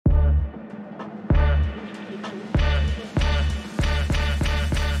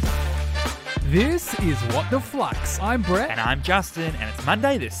This is What the Flux. I'm Brett. And I'm Justin, and it's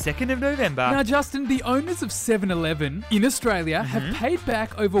Monday, the 2nd of November. Now, Justin, the owners of 7-Eleven in Australia have paid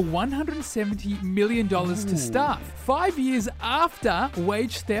back over $170 million to staff, 5 years after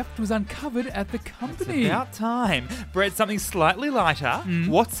wage theft was uncovered at the company. It's about time. Brett, something slightly lighter.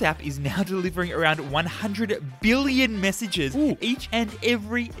 WhatsApp is now delivering around 100 billion messages each and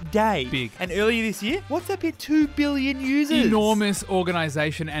every day. Big. And earlier this year, WhatsApp hit 2 billion users. Enormous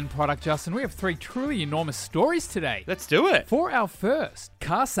organisation and product, Justin. We have 3 truly enormous stories today. Let's do it. For our first,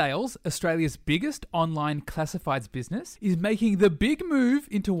 Car Sales, Australia's biggest online classifieds business, is making the big move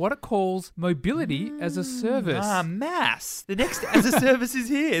into what it calls mobility as a service. Mass. The next as a service is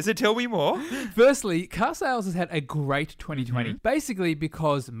here, so tell me more. Firstly, Car Sales has had a great 2020, basically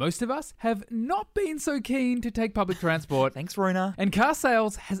because most of us have not been so keen to take public transport. Thanks, Rona. And Car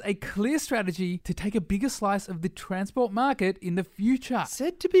Sales has a clear strategy to take a bigger slice of the transport market in the future.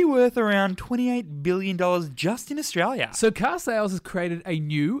 Said to be worth around $28 billion just in Australia. So Car Sales has created a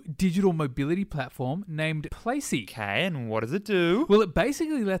new digital mobility platform named Placey. Okay, and what does it do? Well, it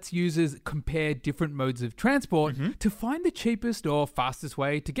basically lets users compare different modes of transport to find the cheapest or fastest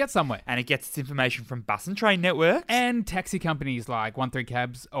way to get somewhere. And it gets its information from bus and train networks. And taxi companies like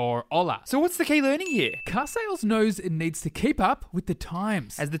 13Cabs or Ola. So what's the key learning here? Car Sales knows it needs to keep up with the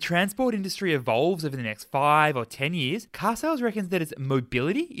times. As the transport industry evolves over the next 5 or 10 years, Car Sales reckons that its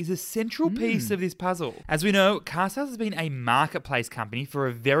mobility is a central piece of this puzzle. As we know, Car Sales has been a marketplace company for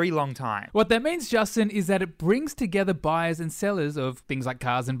a very long time. What that means, Justin, is that it brings together buyers and sellers of things like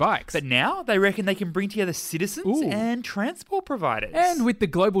cars and bikes. But now they reckon they can bring together citizens and transport providers. And with the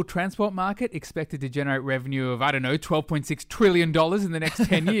global transport market expected to generate revenue of, $12.6 trillion in the next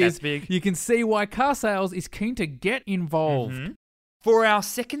 10 years, That's big. You can see why Car Sales is keen to get involved. For our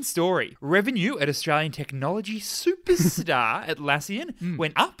second story, revenue at Australian technology superstar Atlassian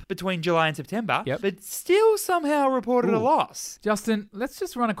went up between July and September, but still somehow reported a loss. Justin, let's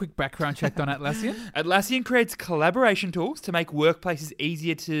just run a quick background check on Atlassian. Atlassian creates collaboration tools to make workplaces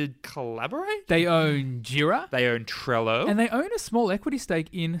easier to collaborate. They own Jira. They own Trello. And they own a small equity stake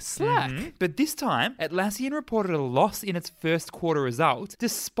in Slack. But this time, Atlassian reported a loss in its first quarter result,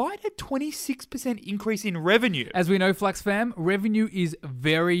 despite a 26% increase in revenue. As we know, Flux fam, revenue is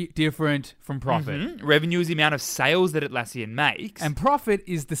very different from profit. Revenue is the amount of sales that Atlassian makes. And profit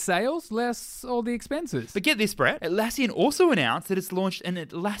is the sales less all the expenses. But get this, Brett. Atlassian also announced that it's launched an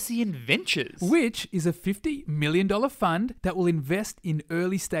Atlassian Ventures, which is a $50 million fund that will invest in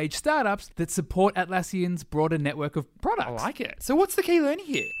early stage startups that support Atlassian's broader network of products. I like it. So what's the key learning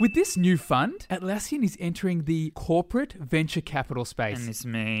here? With this new fund, Atlassian is entering the corporate venture capital space. And this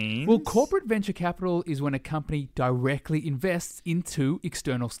means? Well, corporate venture capital is when a company directly invests into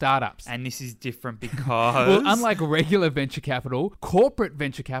external startups. And this is different because... Well, unlike regular venture capital, corporate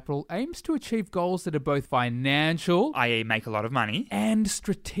venture capital aims to achieve goals that are both financial, i.e. make a lot of money, and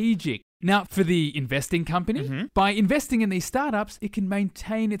strategic. Now, for the investing company, by investing in these startups, it can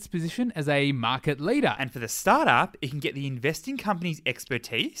maintain its position as a market leader. And for the startup, it can get the investing company's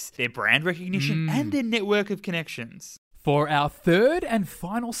expertise, their brand recognition, and their network of connections. For our third and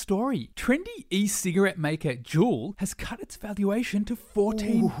final story, trendy e-cigarette maker Juul has cut its valuation to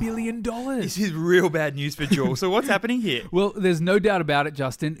 $14 billion. This is real bad news for Juul. So what's happening here? Well, there's no doubt about it,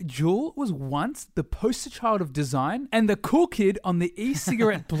 Justin. Juul was once the poster child of design and the cool kid on the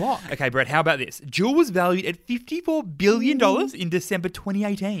e-cigarette block. Okay, Brett, how about this? Juul was valued at $54 billion in December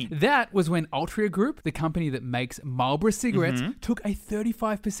 2018. That was when Altria Group, the company that makes Marlboro cigarettes, took a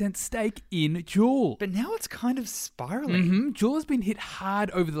 35% stake in Juul. But now it's kind of spiraling. Juul has been hit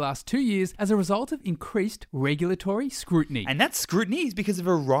hard over the last 2 years as a result of increased regulatory scrutiny. And that scrutiny is because of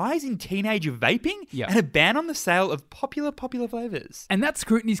a rise in teenager vaping and a ban on the sale of popular flavours. And that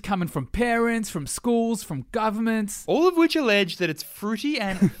scrutiny is coming from parents, from schools, from governments. All of which allege that its fruity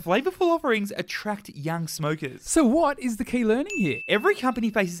and flavourful offerings attract young smokers. So what is the key learning here? Every company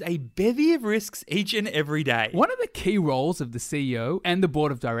faces a bevy of risks each and every day. One of the key roles of the CEO and the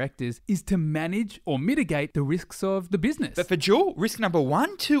board of directors is to manage or mitigate the risks of the business. But for Juul, risk number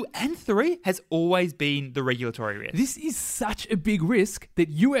 1, 2, and 3 has always been the regulatory risk. This is such a big risk that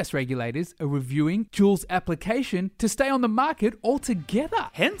US regulators are reviewing Juul's application to stay on the market altogether.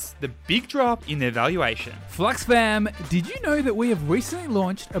 Hence, the big drop in their valuation. Flux fam, did you know that we have recently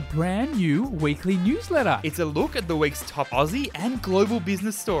launched a brand new weekly newsletter? It's a look at the week's top Aussie and global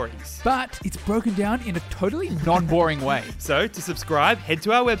business stories. But it's broken down in a totally non-boring way. So to subscribe, head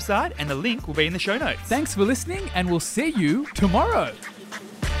to our website and the link will be in the show notes. Thanks for listening, and we'll see you tomorrow.